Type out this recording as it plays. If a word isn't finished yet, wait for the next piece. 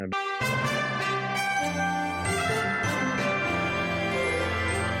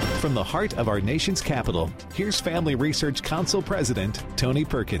From the heart of our nation's capital, here's Family Research Council President Tony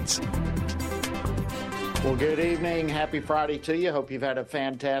Perkins. Well, good evening. Happy Friday to you. Hope you've had a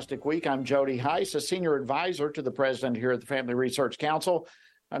fantastic week. I'm Jody Heiss, a senior advisor to the president here at the Family Research Council.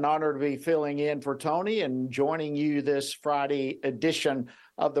 An honor to be filling in for Tony and joining you this Friday edition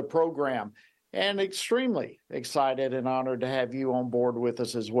of the program. And extremely excited and honored to have you on board with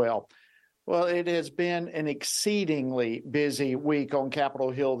us as well. Well, it has been an exceedingly busy week on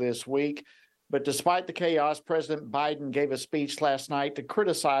Capitol Hill this week. But despite the chaos, President Biden gave a speech last night to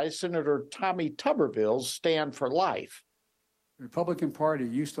criticize Senator Tommy Tuberville's stand for life. The Republican Party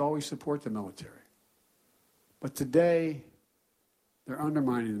used to always support the military. But today, they're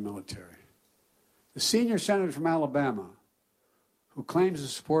undermining the military. The senior senator from Alabama, who claims to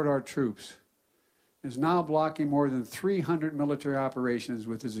support our troops, is now blocking more than 300 military operations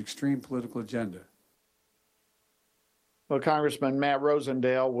with his extreme political agenda. Well, Congressman Matt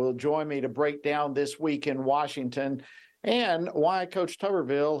Rosendale will join me to break down this week in Washington and why Coach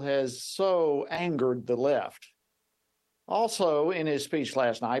Tuberville has so angered the left. Also, in his speech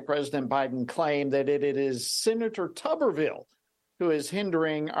last night, President Biden claimed that it is Senator Tuberville who is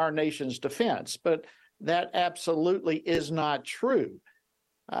hindering our nation's defense, but that absolutely is not true.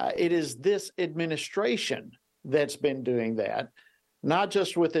 It is this administration that's been doing that. Not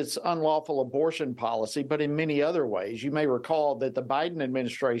just with its unlawful abortion policy, but in many other ways. You may recall that the Biden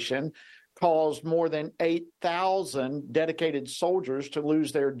administration caused more than 8,000 dedicated soldiers to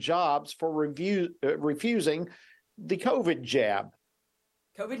lose their jobs for refusing the COVID jab.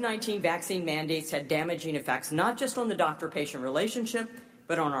 COVID-19 vaccine mandates had damaging effects not just on the doctor-patient relationship,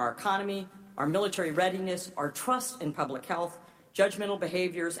 but on our economy, our military readiness, our trust in public health, judgmental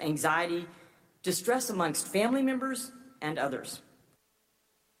behaviors, anxiety, distress amongst family members and others.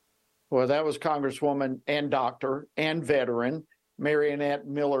 Well, that was Congresswoman and doctor and veteran Marionette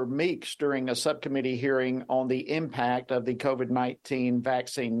Miller Meeks during a subcommittee hearing on the impact of the COVID-19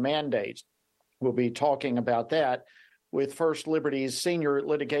 vaccine mandates. We'll be talking about that with First Liberty's Senior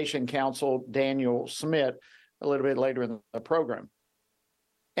Litigation Counsel Daniel Schmid a little bit later in the program.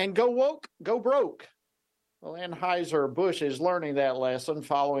 And go woke, go broke. Well, Anheuser-Busch is learning that lesson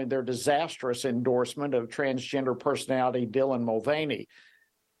following their disastrous endorsement of transgender personality Dylan Mulvaney.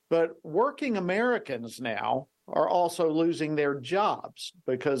 But working Americans now are also losing their jobs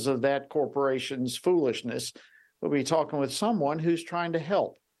because of that corporation's foolishness. We'll be talking with someone who's trying to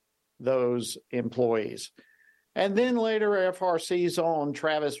help those employees. And then later, FRC's own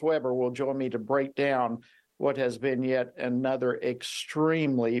Travis Weber will join me to break down what has been yet another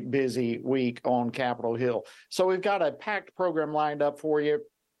extremely busy week on Capitol Hill. So we've got a packed program lined up for you.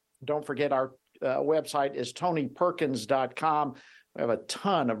 Don't forget our website is tonyperkins.com. We have a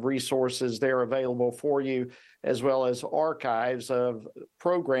ton of resources there available for you, as well as archives of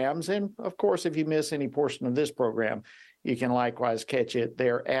programs. And, of course, if you miss any portion of this program, you can likewise catch it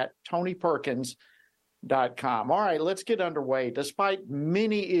there at tonyperkins.com. All right, let's get underway. Despite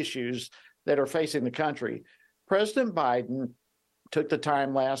many issues that are facing the country, President Biden took the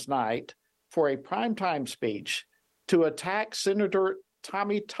time last night for a primetime speech to attack Senator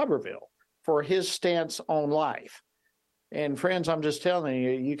Tommy Tuberville for his stance on life. And friends, I'm just telling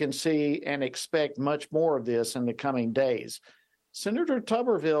you, you can see and expect much more of this in the coming days. Senator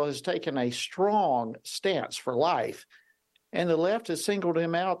Tuberville has taken a strong stance for life, and the left has singled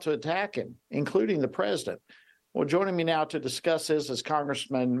him out to attack him, including the president. Well, joining me now to discuss this is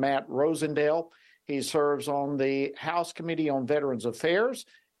Congressman Matt Rosendale. He serves on the House Committee on Veterans Affairs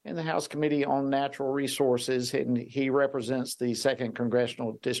and the House Committee on Natural Resources, and he represents the 2nd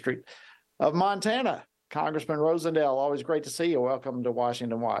Congressional District of Montana. Congressman Rosendale, always great to see you. Welcome to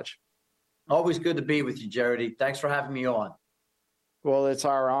Washington Watch. Always good to be with you, Jody. Thanks for having me on. Well, it's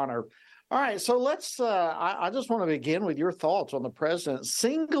our honor. All right, so let's, I just want to begin with your thoughts on the president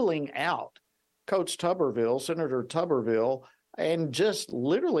singling out Coach Tuberville, Senator Tuberville, and just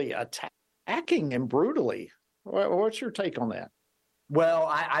literally attacking him brutally. What's your take on that? Well,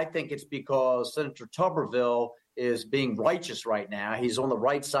 I think it's because Senator Tuberville is being righteous right now. He's on the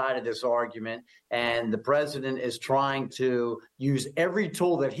right side of this argument, and the president is trying to use every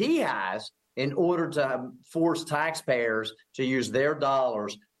tool that he has in order to force taxpayers to use their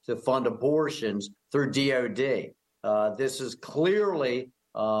dollars to fund abortions through DOD. This is clearly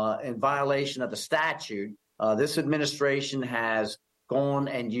in violation of the statute. This administration has gone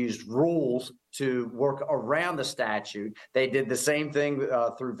and used rules to work around the statute. They did the same thing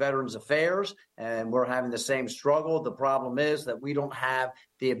through Veterans Affairs, and we're having the same struggle. The problem is that we don't have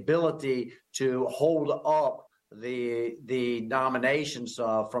the ability to hold up the nominations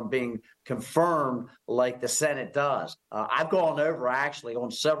from being confirmed like the Senate does. I've gone over actually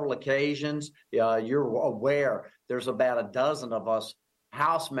on several occasions. You're aware there's about a dozen of us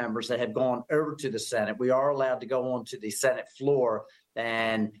House members that have gone over to the Senate. We are allowed to go onto the Senate floor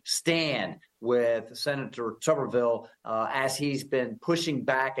and stand with Senator Tuberville as he's been pushing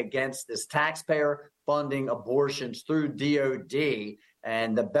back against this taxpayer funding abortions through DOD.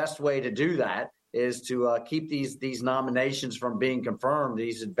 And the best way to do that is to keep these nominations from being confirmed,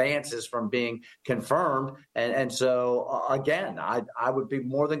 these advances from being confirmed. And so, again, I would be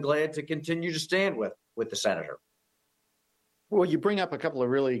more than glad to continue to stand with the senator. Well, you bring up a couple of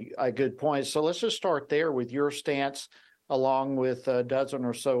really good points. So let's just start there with your stance, along with a dozen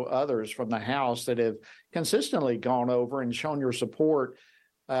or so others from the House that have consistently gone over and shown your support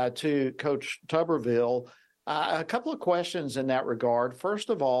to Coach Tuberville. A couple of questions in that regard. First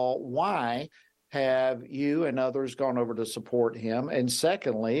of all, why have you and others gone over to support him? And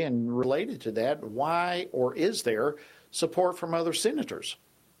secondly, and related to that, why or is there support from other senators?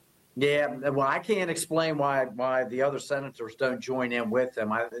 Yeah, well, I can't explain why the other senators don't join in with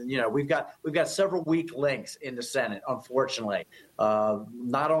them. We've got several weak links in the Senate, unfortunately.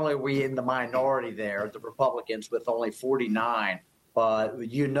 Not only are we in the minority there, the Republicans with only 49, but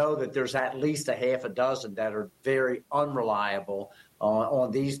that there's at least a half a dozen that are very unreliable on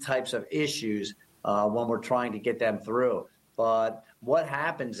these types of issues when we're trying to get them through. But what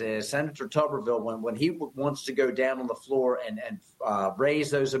happens is Senator Tuberville, when he wants to go down on the floor and raise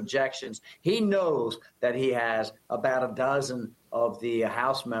those objections, he knows that he has about a dozen of the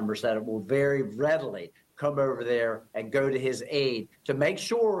House members that will very readily come over there and go to his aid to make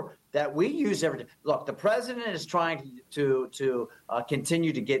sure that we use everything. Look, the president is trying to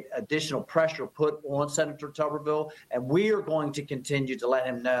continue to get additional pressure put on Senator Tuberville, and we are going to continue to let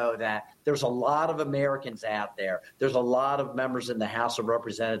him know that there's a lot of Americans out there. There's a lot of members in the House of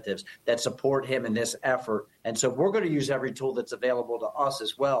Representatives that support him in this effort. And so we're going to use every tool that's available to us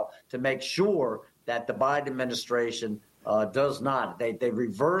as well to make sure that the Biden administration does not. They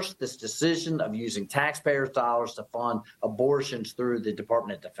reversed this decision of using taxpayers' dollars to fund abortions through the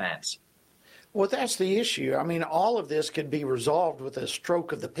Department of Defense. Well, that's the issue. I mean, all of this could be resolved with a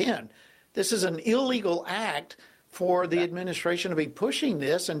stroke of the pen. This is an illegal act for the administration to be pushing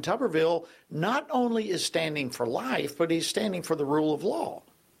this, and Tuberville not only is standing for life, but he's standing for the rule of law.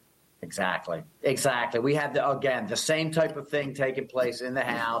 Exactly. We have, the same type of thing taking place in the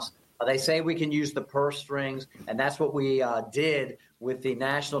House. They say we can use the purse strings, and that's what we did with the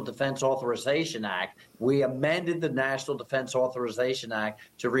National Defense Authorization Act. We amended the National Defense Authorization Act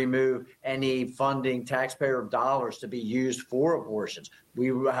to remove any funding, taxpayer dollars, to be used for abortions. We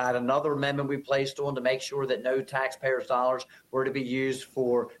had another amendment we placed on to make sure that no taxpayers' dollars were to be used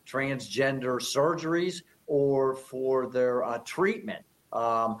for transgender surgeries or for their treatment.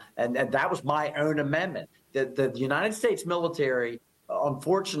 And that was my own amendment. The United States military,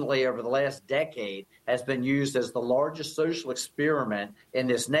 unfortunately, over the last decade, has been used as the largest social experiment in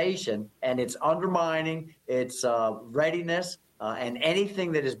this nation, and it's undermining its readiness, and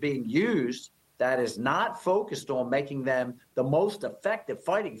anything that is being used that is not focused on making them the most effective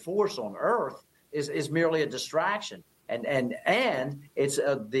fighting force on earth is merely a distraction. And it's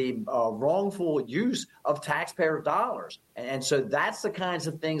the wrongful use of taxpayer dollars. And so that's the kinds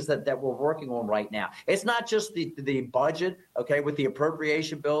of things that we're working on right now. It's not just the budget, okay, with the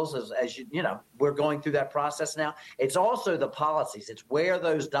appropriation bills, as we're going through that process now. It's also the policies. It's where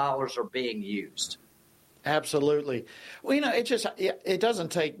those dollars are being used. Absolutely. Well, it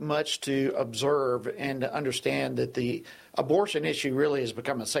doesn't take much to observe and to understand that the abortion issue really has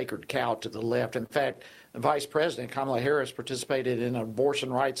become a sacred cow to the left. In fact, Vice President Kamala Harris participated in an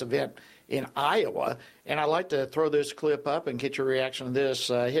abortion rights event in Iowa. And I'd like to throw this clip up and get your reaction to this.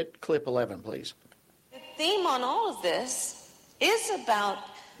 Hit clip 11, please. The theme on all of this is about,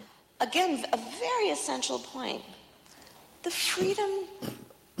 again, a very essential point: the freedom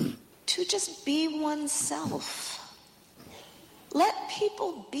to just be oneself. Let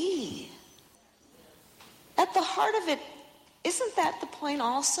people be. At the heart of it, isn't that the point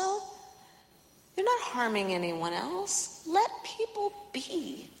also? You're not harming anyone else. Let people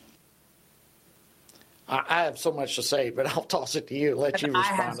be. I have so much to say, but I'll toss it to you, let you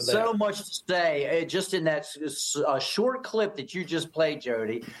respond to that. I have so much to say. Just in that short clip that you just played,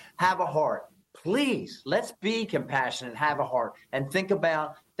 Jody, have a heart. Please, let's be compassionate, have a heart, and think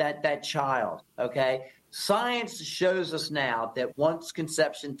about that child, okay? Science shows us now that once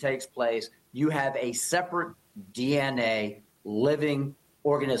conception takes place, you have a separate DNA living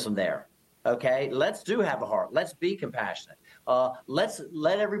organism there, okay? Let's have a heart. Let's be compassionate. Let's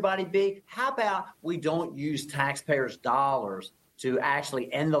let everybody be. How about we don't use taxpayers' dollars to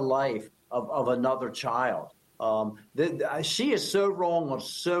actually end the life of another child? She is so wrong on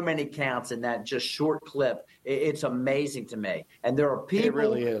so many counts in that just short clip. It's amazing to me. And there are people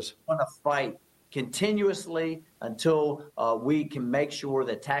who want to fight continuously until we can make sure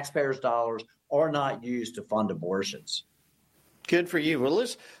that taxpayers' dollars are not used to fund abortions. Good for you. Well,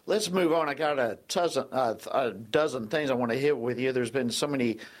 let's move on. I got a dozen things I want to hit with you. There's been so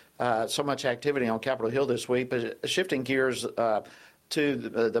much activity on Capitol Hill this week. But shifting gears to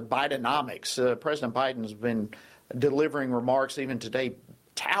the Bidenomics, President Biden's been delivering remarks even today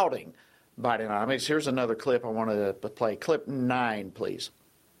touting Bidenomics. Here's another clip I want to play. Clip 9, please.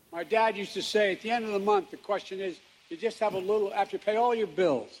 My dad used to say, at the end of the month, the question is, you just have a little, after you pay all your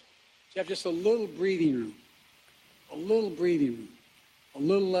bills, you have just a little breathing room. A little breathing room. A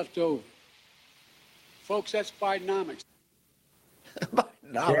little left over. Folks, that's Bidenomics. Bidenomics.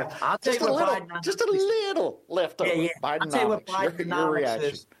 Yeah, I'll tell you what Bidenomics just a little left over. Yeah. I'll tell you what Bidenomics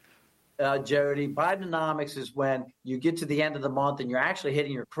is. Jody, Bidenomics is when you get to the end of the month and you're actually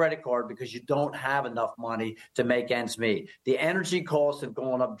hitting your credit card because you don't have enough money to make ends meet. The energy costs have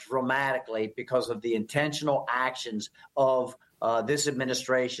gone up dramatically because of the intentional actions of this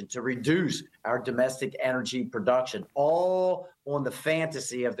administration to reduce our domestic energy production, all on the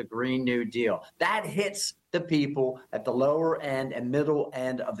fantasy of the Green New Deal. That hits the people at the lower end and middle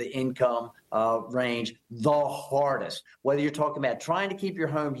end of the income range the hardest. Whether you're talking about trying to keep your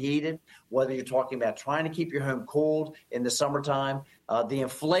home heated, whether you're talking about trying to keep your home cooled in the summertime, the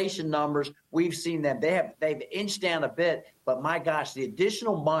inflation numbers, we've seen them. They've inched down a bit, but my gosh, the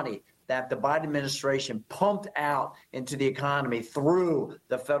additional money that the Biden administration pumped out into the economy through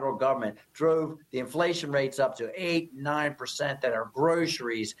the federal government drove the inflation rates up to 8-9%, that our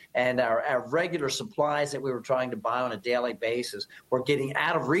groceries and our regular supplies that we were trying to buy on a daily basis were getting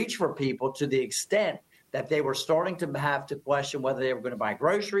out of reach for people, to the extent that they were starting to have to question whether they were going to buy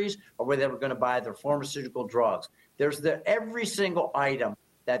groceries or whether they were going to buy their pharmaceutical drugs. There's every single item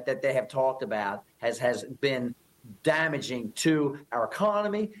that they have talked about has been damaging to our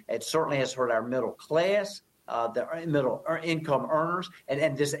economy. It certainly has hurt our middle class, the middle income earners.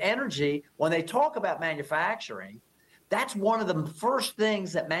 And this energy, when they talk about manufacturing, that's one of the first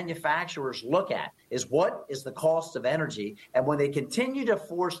things that manufacturers look at, is what is the cost of energy. And when they continue to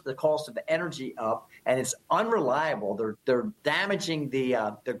force the cost of energy up and it's unreliable, they're damaging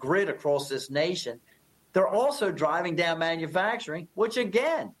the grid across this nation. They're also driving down manufacturing, which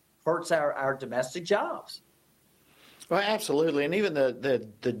again hurts our domestic jobs. Well, absolutely. And even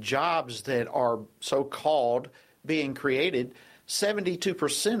the jobs that are so-called being created,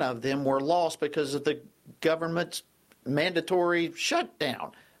 72% of them were lost because of the government's mandatory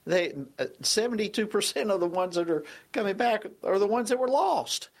shutdown. 72% of the ones that are coming back are the ones that were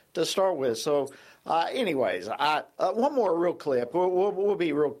lost to start with. So anyways, one more real clip. We'll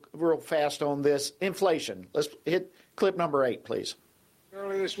be real fast on this. Inflation. Let's hit clip number 8, please.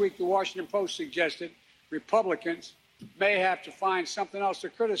 Earlier this week, the Washington Post suggested Republicans may have to find something else to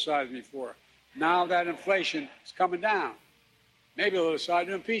criticize me for. Now that inflation is coming down, maybe they'll decide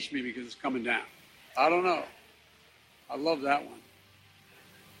to impeach me because it's coming down. I don't know. I love that one.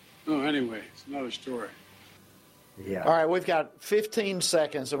 Oh, anyway, it's another story. Yeah. All right, we've got 15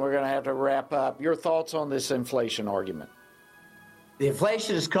 seconds, and we're going to have to wrap up. Your thoughts on this inflation argument? The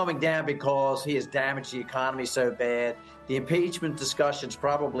inflation is coming down because he has damaged the economy so bad. The impeachment discussions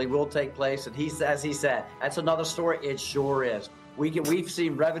probably will take place, and as he said, that's another story. It sure is. We've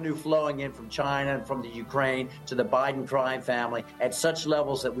seen revenue flowing in from China and from the Ukraine to the Biden crime family at such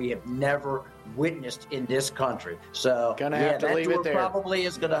levels that we have never witnessed in this country. So gonna have to leave it there. Probably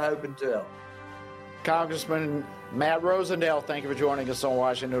is going to open too. Congressman Matt Rosendale, thank you for joining us on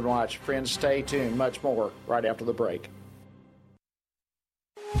Washington Watch. Friends, stay tuned. Much more right after the break.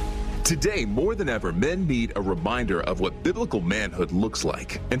 Today, more than ever, men need a reminder of what biblical manhood looks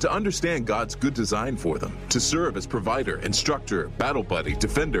like, and to understand God's good design for them, to serve as provider, instructor, battle buddy,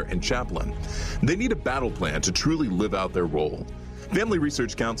 defender, and chaplain. They need a battle plan to truly live out their role. Family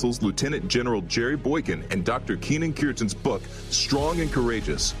Research Council's Lieutenant General Jerry Boykin and Dr. Keenan Kierton's book, Strong and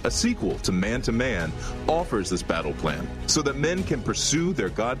Courageous, a sequel to Man, offers this battle plan so that men can pursue their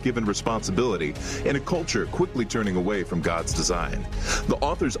God-given responsibility in a culture quickly turning away from God's design. The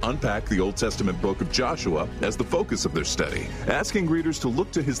authors unpack the Old Testament book of Joshua as the focus of their study, asking readers to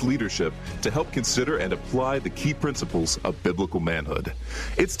look to his leadership to help consider and apply the key principles of biblical manhood.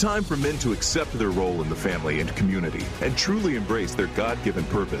 It's time for men to accept their role in the family and community and truly embrace their God-given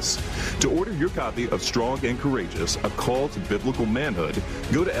purpose. To order your copy of Strong and Courageous, A Call to Biblical Manhood,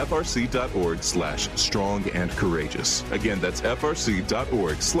 go to frc.org/strong and courageous. Again, that's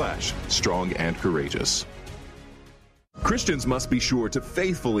frc.org/strong and courageous. Christians must be sure to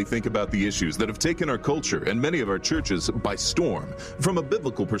faithfully think about the issues that have taken our culture and many of our churches by storm from a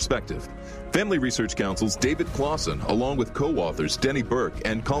biblical perspective. Family Research Counsel's David Clausen, along with co-authors Denny Burke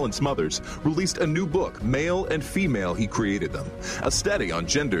and Colin Smothers, released a new book, Male and Female, He Created Them, a study on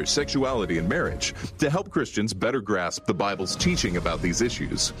gender, sexuality, and marriage to help Christians better grasp the Bible's teaching about these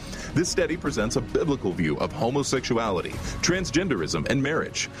issues. This study presents a biblical view of homosexuality, transgenderism, and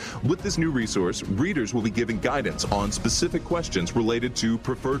marriage. With this new resource, readers will be given guidance on specific questions related to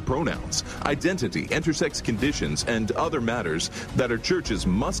preferred pronouns, identity, intersex conditions, and other matters that our churches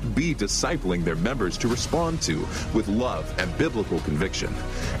must be discipling their members to respond to with love and biblical conviction.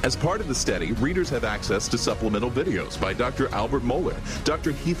 As part of the study, readers have access to supplemental videos by Dr. Albert Mohler,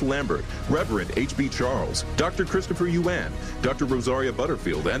 Dr. Heath Lambert, Reverend H.B. Charles, Dr. Christopher Yuan, Dr. Rosaria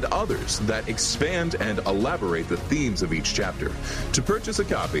Butterfield, and others that expand and elaborate the themes of each chapter. To purchase a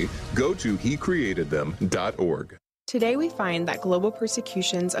copy, go to HeCreatedThem.org. Today we find that global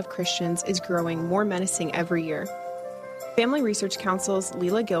persecutions of Christians is growing more menacing every year. Family Research Counsel's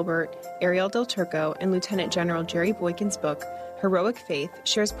Leila Gilbert, Ariel Del Turco, and Lieutenant General Jerry Boykin's book, Heroic Faith,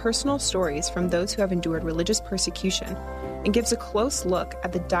 shares personal stories from those who have endured religious persecution and gives a close look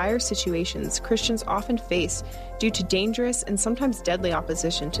at the dire situations Christians often face due to dangerous and sometimes deadly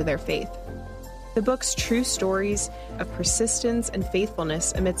opposition to their faith. The book's true stories of persistence and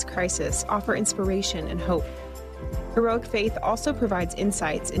faithfulness amidst crisis offer inspiration and hope. Heroic Faith also provides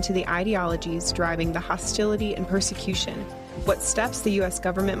insights into the ideologies driving the hostility and persecution, what steps the U.S.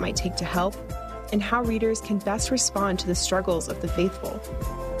 government might take to help, and how readers can best respond to the struggles of the faithful.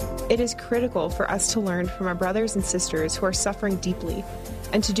 It is critical for us to learn from our brothers and sisters who are suffering deeply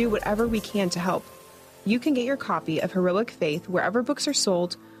and to do whatever we can to help. You can get your copy of Heroic Faith wherever books are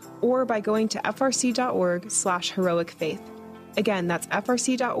sold or by going to frc.org/heroicfaith. Again, that's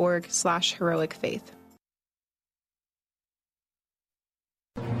frc.org/heroicfaith.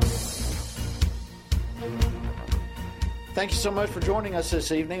 Thank you so much for joining us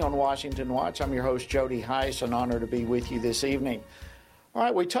this evening on Washington Watch. I'm your host, Jody Heiss. An honor to be with you this evening. All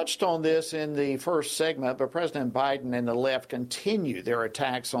right, we touched on this in the first segment, but President Biden and the left continue their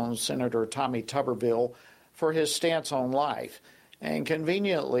attacks on Senator Tommy Tuberville for his stance on life. And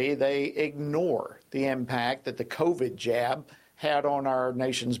conveniently, they ignore the impact that the COVID jab had on our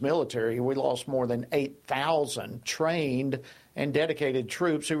nation's military. We lost more than 8,000 trained and dedicated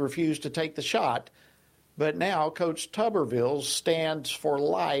troops who refused to take the shot. But now Coach Tuberville's stands for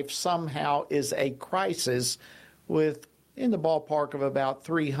life somehow is a crisis with in the ballpark of about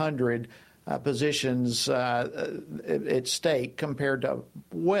 300 positions at stake compared to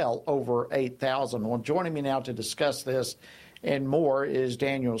well over 8,000. Well, joining me now to discuss this and more is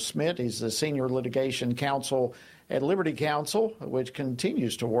Daniel Schmid. He's the Senior Litigation Counsel at Liberty Counsel, which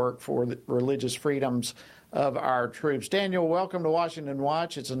continues to work for the religious freedoms of our troops. Daniel, welcome to Washington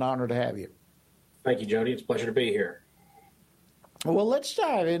Watch. It's an honor to have you. Thank you, Jody. It's a pleasure to be here. Well, let's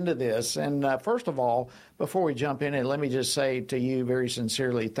dive into this. And first of all, before we jump in it, let me just say to you very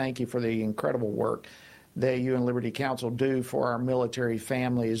sincerely, thank you for the incredible work that you and Liberty Counsel do for our military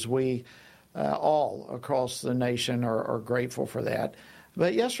families. We all across the nation are grateful for that.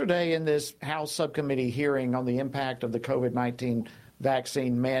 But yesterday in this House subcommittee hearing on the impact of the COVID-19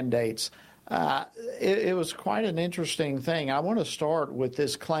 vaccine mandates, it was quite an interesting thing. I want to start with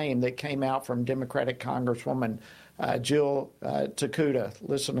this claim that came out from Democratic Congresswoman Jill Takuda.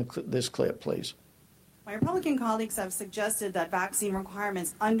 Listen to this clip, please. My Republican colleagues have suggested that vaccine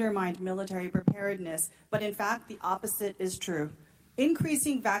requirements undermined military preparedness, but in fact, the opposite is true.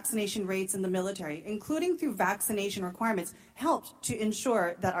 Increasing vaccination rates in the military, including through vaccination requirements, helped to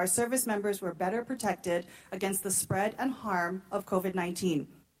ensure that our service members were better protected against the spread and harm of COVID-19.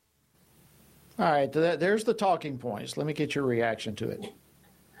 All right, there's the talking points. Let me get your reaction to it.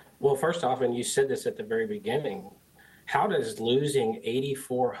 Well, first off, and you said this at the very beginning, how does losing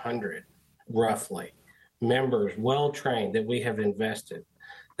 8,400, roughly, members, well-trained, that we have invested,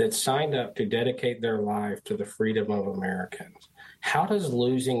 that signed up to dedicate their life to the freedom of Americans, how does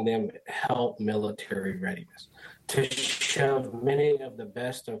losing them help military readiness? To shove many of the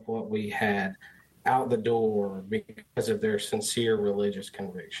best of what we had out the door because of their sincere religious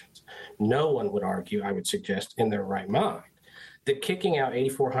convictions. No one would argue, I would suggest, in their right mind, that kicking out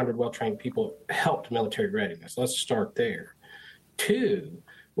 8,400 well-trained people helped military readiness. Let's start there. Two,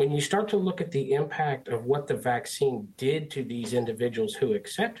 when you start to look at the impact of what the vaccine did to these individuals who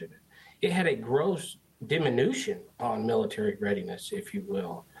accepted it, it had a gross diminution on military readiness, if you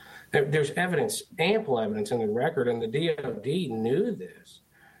will. There's evidence, ample evidence in the record, and the DOD knew this,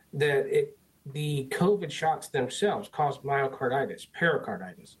 that the COVID shots themselves caused myocarditis,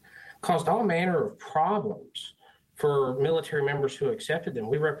 pericarditis, caused all manner of problems for military members who accepted them.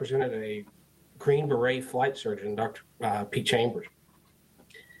 We represented a Green Beret flight surgeon, Dr. Pete Chambers.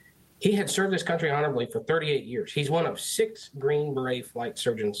 He had served this country honorably for 38 years. He's one of 6 Green Beret flight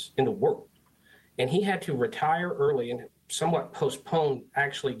surgeons in the world. And he had to retire early and somewhat postpone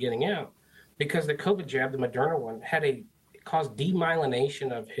actually getting out because the COVID jab, the Moderna one, caused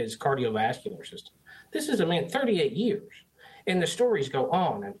demyelination of his cardiovascular system. This is a man, 38 years. And the stories go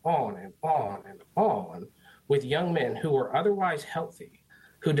on and on and on and on with young men who were otherwise healthy,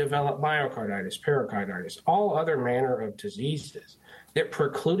 who developed myocarditis, pericarditis, all other manner of diseases that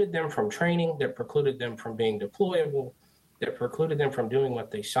precluded them from training, that precluded them from being deployable, that precluded them from doing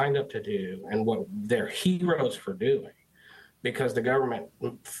what they signed up to do and what they're heroes for doing, because the government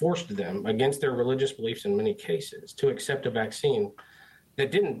forced them, against their religious beliefs in many cases, to accept a vaccine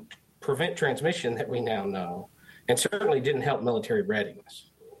that didn't prevent transmission that we now know, and certainly didn't help military readiness.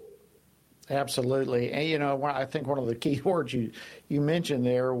 Absolutely. And, I think one of the key words you mentioned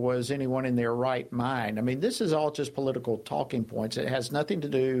there was anyone in their right mind. I mean, this is all just political talking points. It has nothing to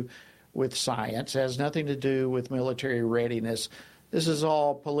do with science, has nothing to do with military readiness. This is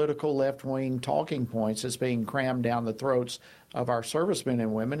all political left-wing talking points that's being crammed down the throats of our servicemen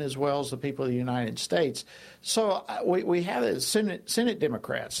and women, as well as the people of the United States. So we have Senate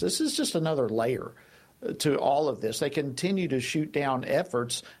Democrats. This is just another layer to all of this. They continue to shoot down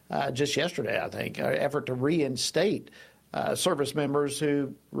efforts, just yesterday, I think, effort to reinstate service members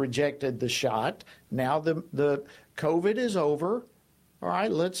who rejected the shot. Now the COVID is over. All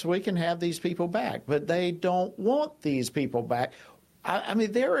right, we can have these people back, but they don't want these people back. I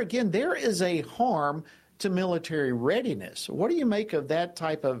mean, there is a harm to military readiness. What do you make of that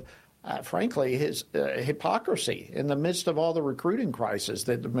type of, frankly, hypocrisy in the midst of all the recruiting crisis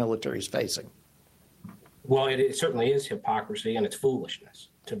that the military is facing? Well, it certainly is hypocrisy, and it's foolishness,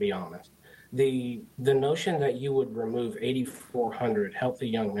 to be honest. The notion that you would remove 8,400 healthy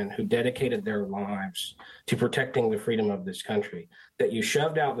young men who dedicated their lives to protecting the freedom of this country, that you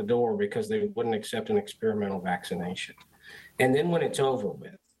shoved out the door because they wouldn't accept an experimental vaccination. And then when it's over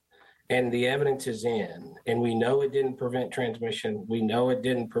with, and the evidence is in, and we know it didn't prevent transmission, we know it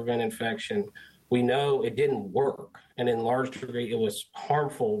didn't prevent infection, we know it didn't work, and in large degree it was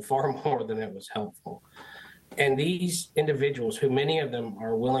harmful far more than it was helpful. And these individuals, who many of them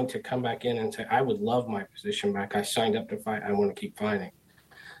are willing to come back in and say, I would love my position back, I signed up to fight, I want to keep fighting,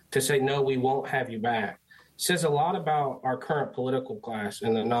 to say, no, we won't have you back, says a lot about our current political class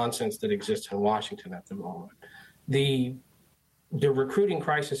and the nonsense that exists in Washington at the moment. The recruiting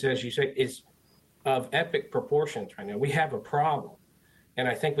crisis, as you say, is of epic proportions right now. We have a problem. And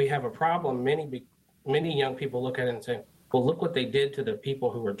I think we have a problem. Many young people look at it and say, well, look what they did to the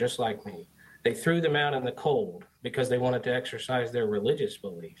people who were just like me. They threw them out in the cold because they wanted to exercise their religious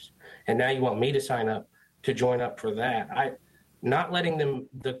beliefs. And now you want me to sign up to join up for that. Not letting them,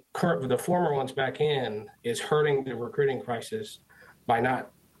 the former ones back in, is hurting the recruiting crisis by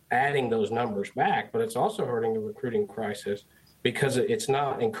not adding those numbers back, but it's also hurting the recruiting crisis because it's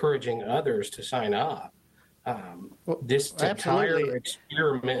not encouraging others to sign up. This entire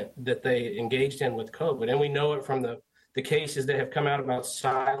experiment that they engaged in with COVID, and we know it from the cases that have come out about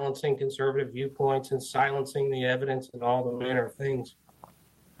silencing conservative viewpoints and silencing the evidence and all the manner of things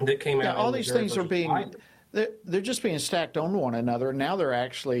that came out. All these things are they're just being stacked on one another. Now they're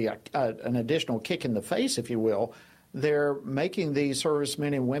actually an additional kick in the face, if you will. They're making these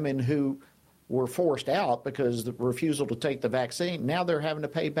servicemen and women who were forced out because of the refusal to take the vaccine, now they're having to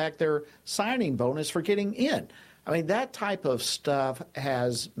pay back their signing bonus for getting in. I mean, that type of stuff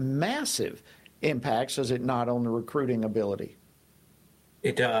has massive impacts, does it not, on the recruiting ability?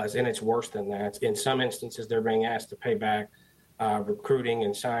 It does, and it's worse than that. In some instances, they're being asked to pay back recruiting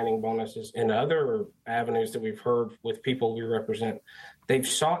and signing bonuses. In other avenues that we've heard with people we represent, they've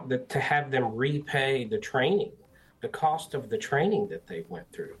sought to have them repay the training, the cost of the training that they went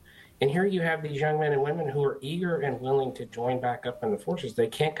through. And here you have these young men and women who are eager and willing to join back up in the forces. They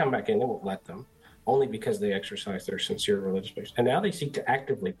can't come back in, they won't let them, only because they exercise their sincere religious beliefs. And now they seek to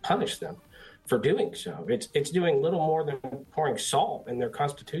actively punish them for doing so. It's doing little more than pouring salt in their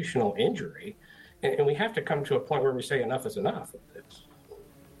constitutional injury. And we have to come to a point where we say enough is enough of this.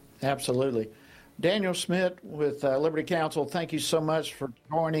 Absolutely. Daniel Schmid with Liberty Counsel, thank you so much for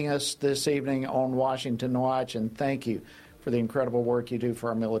joining us this evening on Washington Watch, and thank you for the incredible work you do for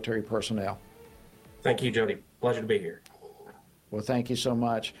our military personnel. Thank you, Jody. Pleasure to be here. Well, thank you so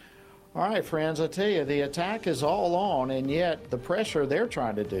much. All right, friends, I tell you, the attack is all on, and yet the pressure they're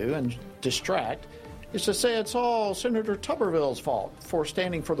trying to do and distract is to say it's all Senator Tuberville's fault for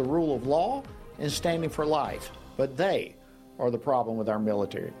standing for the rule of law and standing for life. But they are the problem with our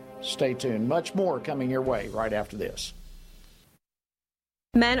military. Stay tuned. Much more coming your way right after this.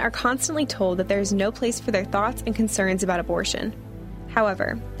 Men are constantly told that there is no place for their thoughts and concerns about abortion.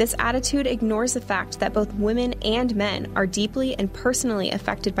 However, this attitude ignores the fact that both women and men are deeply and personally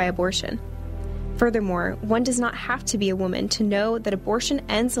affected by abortion. Furthermore, one does not have to be a woman to know that abortion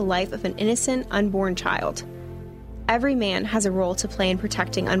ends the life of an innocent, unborn child. Every man has a role to play in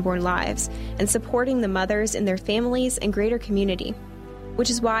protecting unborn lives and supporting the mothers in their families and greater community, which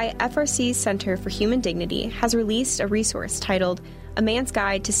is why FRC's Center for Human Dignity has released a resource titled A Man's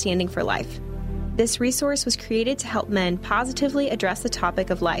Guide to Standing for Life. This resource was created to help men positively address the topic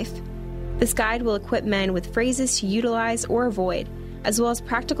of life. This guide will equip men with phrases to utilize or avoid, as well as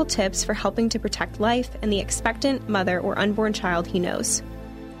practical tips for helping to protect life and the expectant mother or unborn child he knows.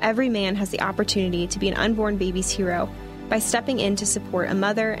 Every man has the opportunity to be an unborn baby's hero by stepping in to support a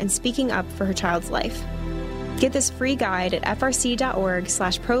mother and speaking up for her child's life. Get this free guide at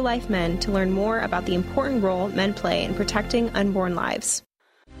frc.org/prolifemen to learn more about the important role men play in protecting unborn lives.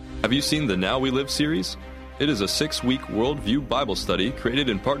 Have you seen the Now We Live series? It is a 6-week worldview Bible study created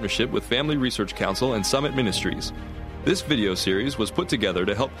in partnership with Family Research Council and Summit Ministries. This video series was put together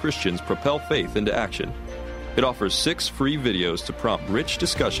to help Christians propel faith into action. It offers 6 free videos to prompt rich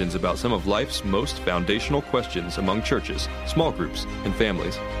discussions about some of life's most foundational questions among churches, small groups, and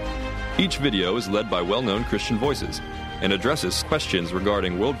families. Each video is led by well-known Christian voices and addresses questions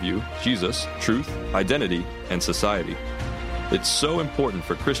regarding worldview, Jesus, truth, identity, and society. It's so important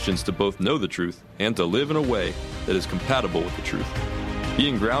for Christians to both know the truth and to live in a way that is compatible with the truth.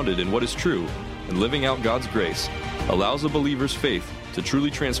 Being grounded in what is true and living out God's grace allows a believer's faith to truly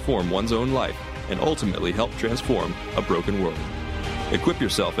transform one's own life and ultimately help transform a broken world. Equip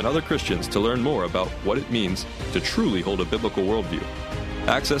yourself and other Christians to learn more about what it means to truly hold a biblical worldview.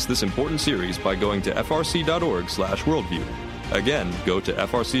 Access this important series by going to frc.org/worldview. Again, go to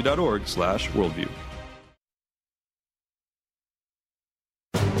frc.org/worldview.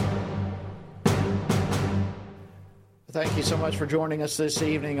 Thank you so much for joining us this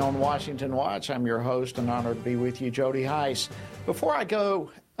evening on Washington Watch. I'm your host and honored to be with you, Jody Heiss. Before I go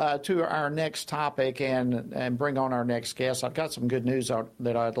to our next topic and bring on our next guest, I've got some good news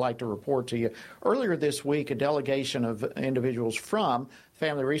that I'd like to report to you. Earlier this week, a delegation of individuals from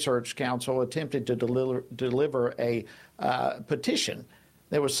Family Research Council attempted to deliver a petition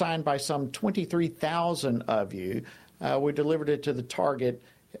that was signed by some 23,000 of you. We delivered it to the Target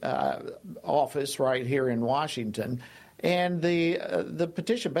office right here in Washington. And the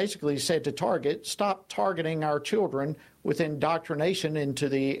petition basically said to Target, stop targeting our children with indoctrination into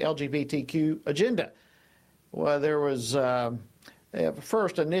the LGBTQ agenda. Well, there was,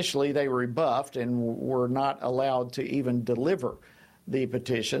 first initially they were rebuffed and were not allowed to even deliver the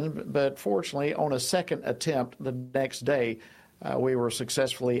petition. But fortunately, on a second attempt the next day, we were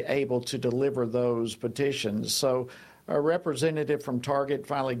successfully able to deliver those petitions. So a representative from Target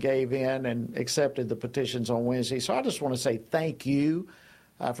finally gave in and accepted the petitions on Wednesday. So I just want to say thank you.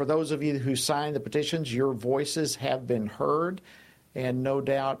 For those of you who signed the petitions, your voices have been heard, and no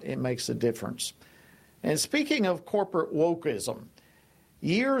doubt it makes a difference. And speaking of corporate wokeism,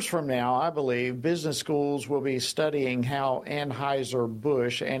 years from now, I believe, business schools will be studying how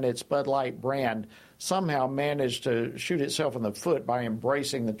Anheuser-Busch and its Bud Light brand somehow managed to shoot itself in the foot by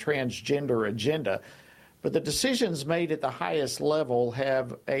embracing the transgender agenda. But the decisions made at the highest level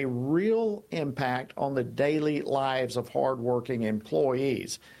have a real impact on the daily lives of hardworking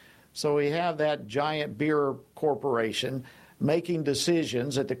employees. So we have that giant beer corporation making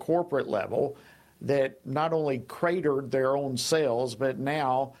decisions at the corporate level that not only cratered their own sales, but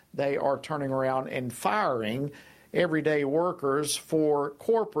now they are turning around and firing everyday workers for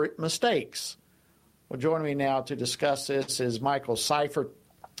corporate mistakes. Well, joining me now to discuss this is Michael Seifert.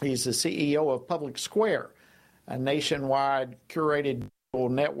 He's the CEO of Public Square, a nationwide curated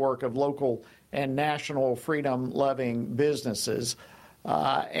network of local and national freedom-loving businesses.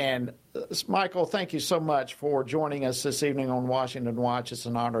 And Michael, thank you so much for joining us this evening on Washington Watch. It's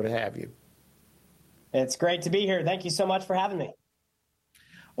an honor to have you. It's great to be here. Thank you so much for having me.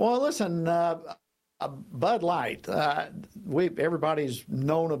 Well, listen, Bud Light, everybody's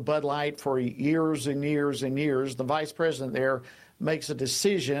known of Bud Light for years and years and years. The vice president there makes a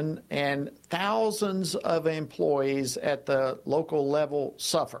decision, and thousands of employees at the local level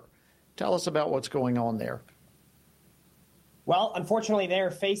suffer. Tell us about what's going on there. Well, unfortunately,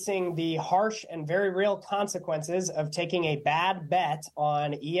 they're facing the harsh and very real consequences of taking a bad bet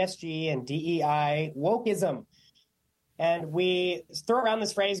on ESG and DEI wokeism. And we throw around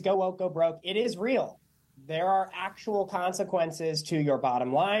this phrase, go woke, go broke. It is real. There are actual consequences to your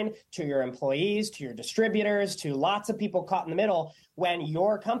bottom line, to your employees, to your distributors, to lots of people caught in the middle when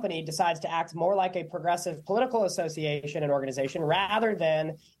your company decides to act more like a progressive political association and organization rather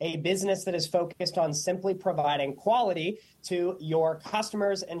than a business that is focused on simply providing quality to your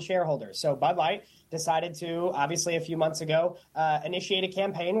customers and shareholders. So Bud Light decided to, obviously a few months ago, initiate a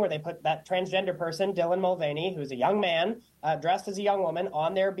campaign where they put that transgender person, Dylan Mulvaney, who's a young man dressed as a young woman,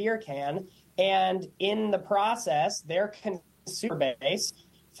 on their beer can. And in the process, their consumer base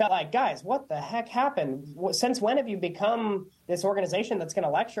felt like, guys, what the heck happened? Since when have you become this organization that's going to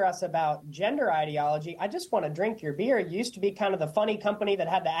lecture us about gender ideology? I just want to drink your beer. You used to be kind of the funny company that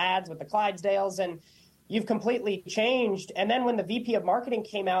had the ads with the Clydesdales, and you've completely changed. And then when the VP of marketing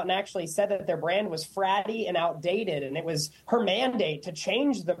came out and actually said that their brand was fratty and outdated, and it was her mandate to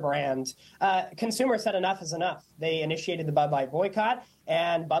change the brand, consumers said enough is enough. They initiated the Bud Light boycott,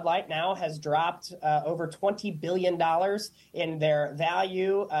 and Bud Light now has dropped over $20 billion in their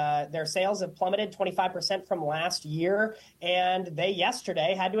value. Their sales have plummeted 25% from last year, and they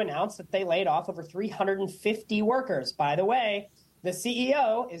yesterday had to announce that they laid off over 350 workers. By the way, the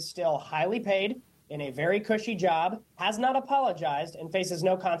CEO is still highly paid, in a very cushy job, has not apologized, and faces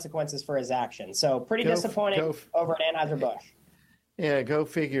no consequences for his actions. So pretty disappointing over at Anheuser-Busch. Yeah, go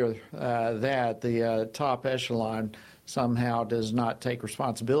figure that. The top echelon somehow does not take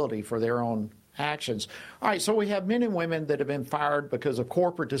responsibility for their own actions. All right, so we have men and women that have been fired because of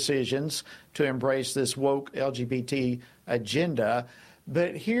corporate decisions to embrace this woke LGBT agenda.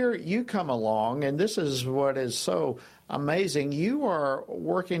 But here you come along, and this is what is so amazing. You are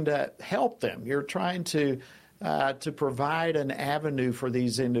working to help them. You're trying to provide an avenue for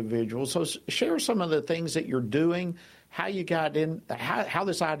these individuals. So share some of the things that you're doing, how you got in, how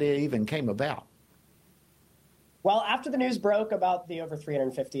this idea even came about. Well, after the news broke about the over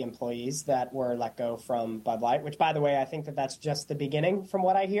 350 employees that were let go from Bud Light, which, by the way, I think that that's just the beginning from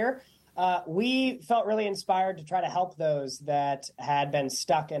what I hear, we felt really inspired to try to help those that had been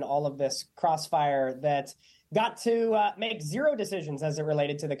stuck in all of this crossfire, that got to make zero decisions as it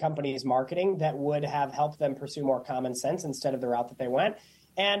related to the company's marketing that would have helped them pursue more common sense instead of the route that they went.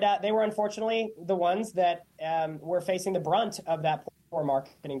 And they were unfortunately the ones that were facing the brunt of that poor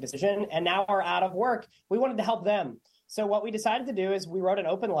marketing decision and now are out of work. We wanted to help them. So what we decided to do is we wrote an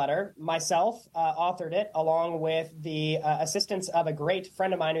open letter. Myself authored it along with the assistance of a great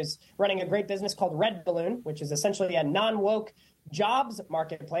friend of mine who's running a great business called Red Balloon, which is essentially a non-woke jobs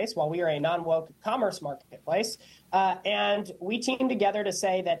marketplace, while we are a non-woke commerce marketplace. And we teamed together to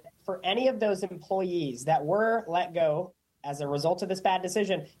say that for any of those employees that were let go as a result of this bad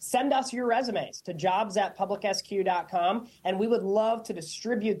decision, send us your resumes to jobs@publicsq.com, and we would love to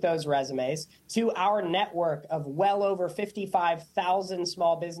distribute those resumes to our network of well over 55,000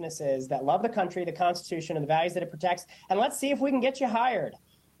 small businesses that love the country, the Constitution, and the values that it protects. And let's see if we can get you hired.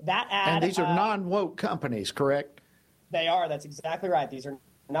 That ad. And these are non-woke companies, correct? They are. That's exactly right. These are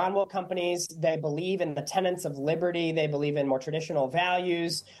non-woke companies. They believe in the tenets of liberty. They believe in more traditional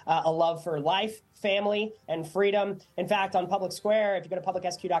values, a love for life, family, and freedom. In fact, on Public Square, if you go to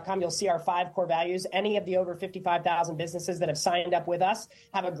publicsq.com, you'll see our 5 core values. Any of the over 55,000 businesses that have signed up with us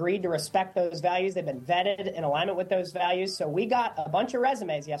have agreed to respect those values. They've been vetted in alignment with those values. So we got a bunch of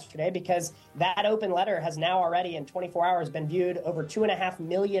resumes yesterday because that open letter has now already in 24 hours been viewed over 2.5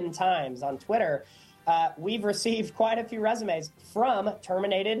 million times on Twitter. We've received quite a few resumes from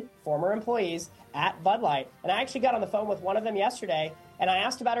terminated former employees at Bud Light. And I actually got on the phone with one of them yesterday, and I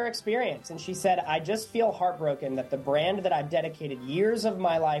asked about her experience. And she said, I just feel heartbroken that the brand that I've dedicated years of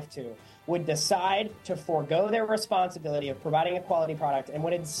my life to would decide to forego their responsibility of providing a quality product and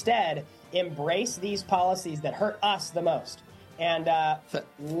would instead embrace these policies that hurt us the most. And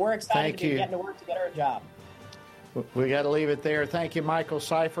we're excited to be getting to work to get her a job. We got to leave it there. Thank you, Michael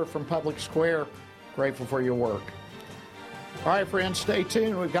Seifert from Public Square. Grateful for your work. All right, friends, stay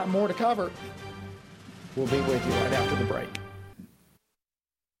tuned. We've got more to cover. We'll be with you right after the break.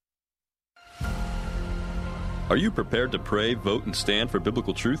 Are you prepared to pray, vote, and stand for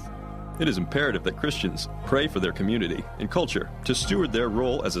biblical truth? It is imperative that Christians pray for their community and culture to steward their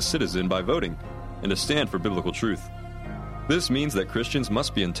role as a citizen by voting and to stand for biblical truth. This means that Christians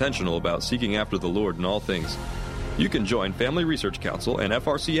must be intentional about seeking after the Lord in all things. You can join Family Research Counsel and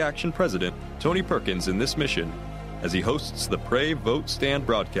FRC Action President Tony Perkins in this mission as he hosts the Pray, Vote, Stand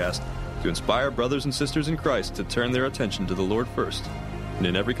broadcast to inspire brothers and sisters in Christ to turn their attention to the Lord first and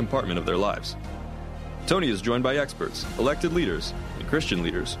in every compartment of their lives. Tony is joined by experts, elected leaders, and Christian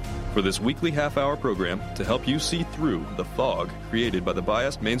leaders for this weekly half-hour program to help you see through the fog created by the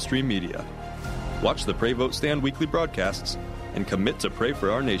biased mainstream media. Watch the Pray Vote Stand weekly broadcasts and commit to pray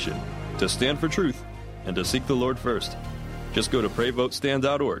for our nation, to stand for truth, and to seek the Lord first. Just go to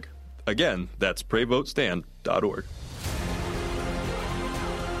PrayVoteStand.org. Again, that's PrayVoteStand.org.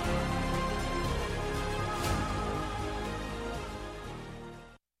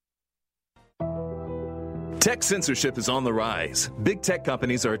 Tech censorship is on the rise. Big tech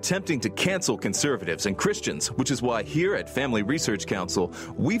companies are attempting to cancel conservatives and Christians, which is why here at Family Research Counsel,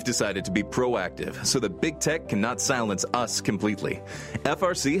 we've decided to be proactive so that big tech cannot silence us completely.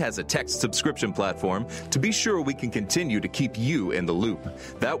 FRC has a text subscription platform to be sure we can continue to keep you in the loop.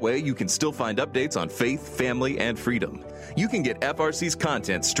 That way, you can still find updates on faith, family, and freedom. You can get FRC's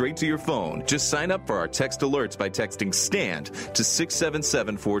content straight to your phone. Just sign up for our text alerts by texting STAND to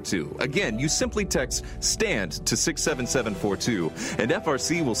 67742. Again, you simply text STAND to 67742, and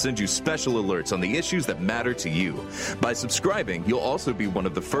FRC will send you special alerts on the issues that matter to you. By subscribing, you'll also be one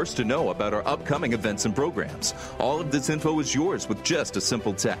of the first to know about our upcoming events and programs. All of this info is yours with just a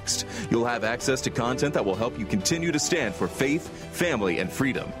simple text. You'll have access to content that will help you continue to stand for faith, family, and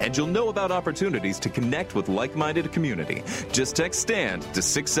freedom, and you'll know about opportunities to connect with like-minded community. Just text STAND to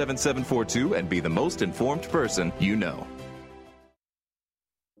 67742 and be the most informed person you know.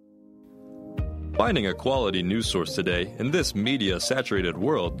 Finding a quality news source today in this media-saturated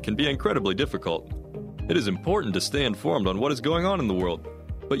world can be incredibly difficult. It is important to stay informed on what is going on in the world,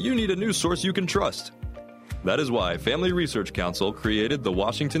 but you need a news source you can trust. That is why Family Research Counsel created the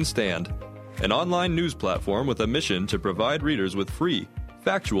Washington Stand, an online news platform with a mission to provide readers with free,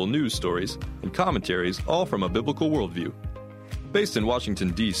 factual news stories and commentaries, all from a biblical worldview. Based in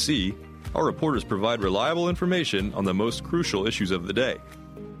Washington, D.C., our reporters provide reliable information on the most crucial issues of the day,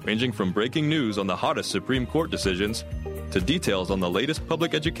 ranging from breaking news on the hottest Supreme Court decisions to details on the latest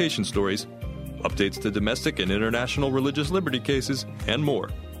public education stories, updates to domestic and international religious liberty cases, and more.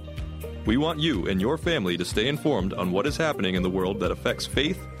 We want you and your family to stay informed on what is happening in the world that affects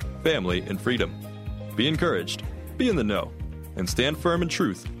faith, family, and freedom. Be encouraged, be in the know, and stand firm in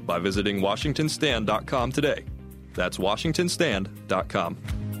truth by visiting WashingtonStand.com today. That's WashingtonStand.com.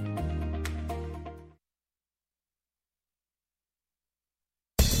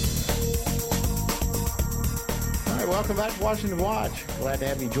 Welcome back to Washington Watch. Glad to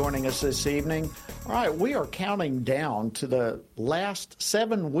have you joining us this evening. All right, we are counting down to the last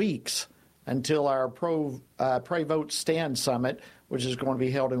 7 weeks until our Pray Vote Stand Summit, which is going to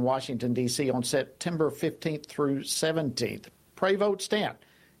be held in Washington, D.C. on September 15th through 17th. Pray Vote Stand.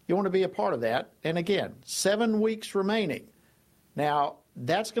 You want to be a part of that. And again, 7 weeks remaining. Now,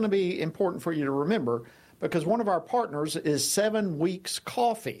 that's going to be important for you to remember because one of our partners is 7 Weeks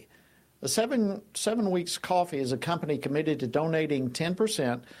Coffee. The 7 Weeks Coffee is a company committed to donating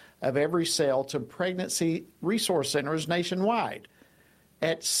 10% of every sale to pregnancy resource centers nationwide.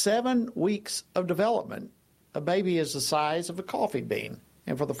 At 7 weeks of development, a baby is the size of a coffee bean,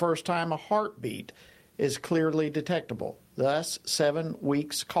 and for the first time, a heartbeat is clearly detectable. Thus, 7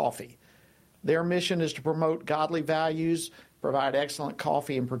 Weeks Coffee. Their mission is to promote godly values, provide excellent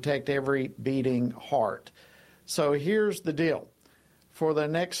coffee, and protect every beating heart. So here's the deal. For the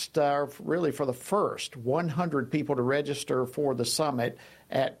next, really for the first 100 people to register for the summit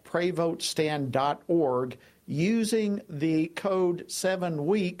at PrayVoteStand.org using the code 7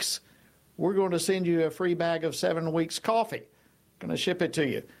 weeks, we're going to send you a free bag of 7 Weeks coffee. Going to ship it to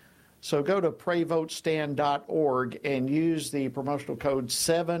you. So go to PrayVoteStand.org and use the promotional code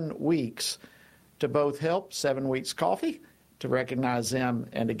 7 weeks to both help 7 Weeks Coffee, to recognize them,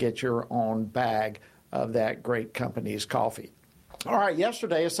 and to get your own bag of that great company's coffee. All right,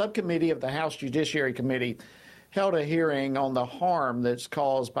 yesterday, a subcommittee of the House Judiciary Committee held a hearing on the harm that's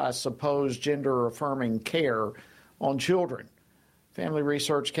caused by supposed gender-affirming care on children. Family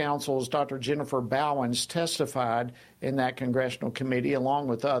Research Counsel's Dr. Jennifer Bowens testified in that congressional committee, along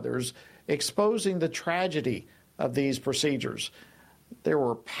with others, exposing the tragedy of these procedures. There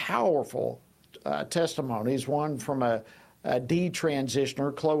were powerful testimonies, one from a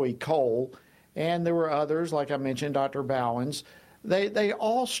detransitioner, Chloe Cole, and there were others, like I mentioned, Dr. Bowens. They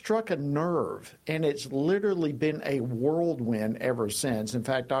all struck a nerve, and it's literally been a whirlwind ever since. In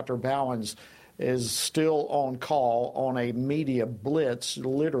fact, Dr. Bowens is still on call on a media blitz.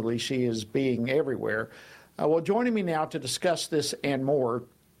 Literally, she is being everywhere. Well, joining me now to discuss this and more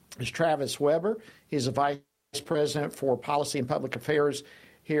is Travis Weber. He's a vice president for policy and public affairs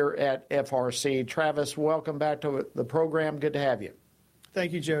here at FRC. Travis, welcome back to the program. Good to have you.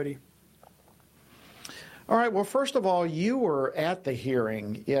 Thank you, Jody. All right. Well, first of all, you were at the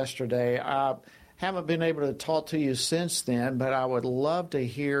hearing yesterday. haven't been able to talk to you since then, but I would love to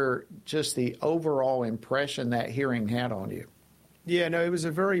hear just the overall impression that hearing had on you. Yeah, no, it was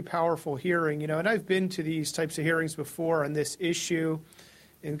a very powerful hearing, and I've been to these types of hearings before on this issue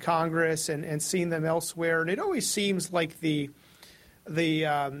in Congress and seen them elsewhere, and it always seems like the